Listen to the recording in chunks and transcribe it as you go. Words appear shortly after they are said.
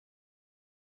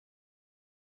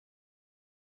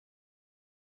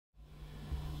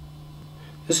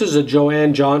This is a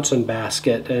Joann Johnson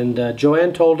basket, and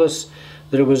Joann told us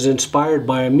that it was inspired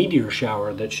by a meteor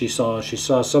shower that she saw. She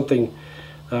saw something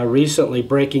recently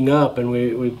breaking up, and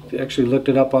we actually looked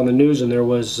it up on the news, and there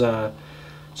was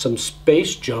some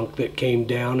space junk that came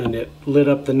down, and it lit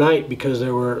up the night because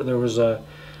there was a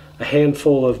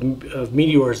handful of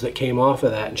meteors that came off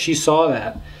of that, and she saw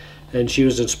that, and she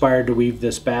was inspired to weave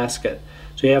this basket.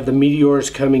 So you have the meteors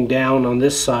coming down on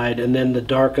this side, and then the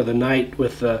dark of the night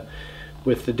with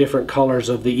the different colors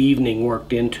of the evening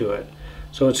worked into it.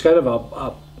 So it's kind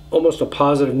of almost a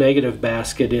positive negative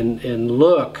basket in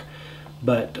look,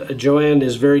 but Joann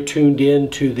is very tuned in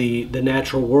to the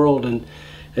natural world, and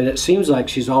it seems like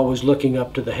she's always looking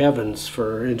up to the heavens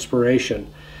for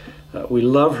inspiration. We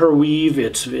love her weave.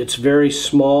 It's very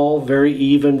small, very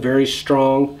even, very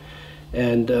strong,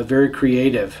 and very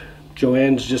creative.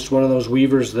 Joann's just one of those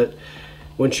weavers that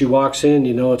when she walks in,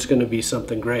 you know it's going to be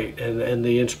something great, and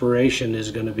the inspiration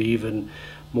is going to be even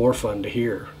more fun to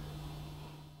hear.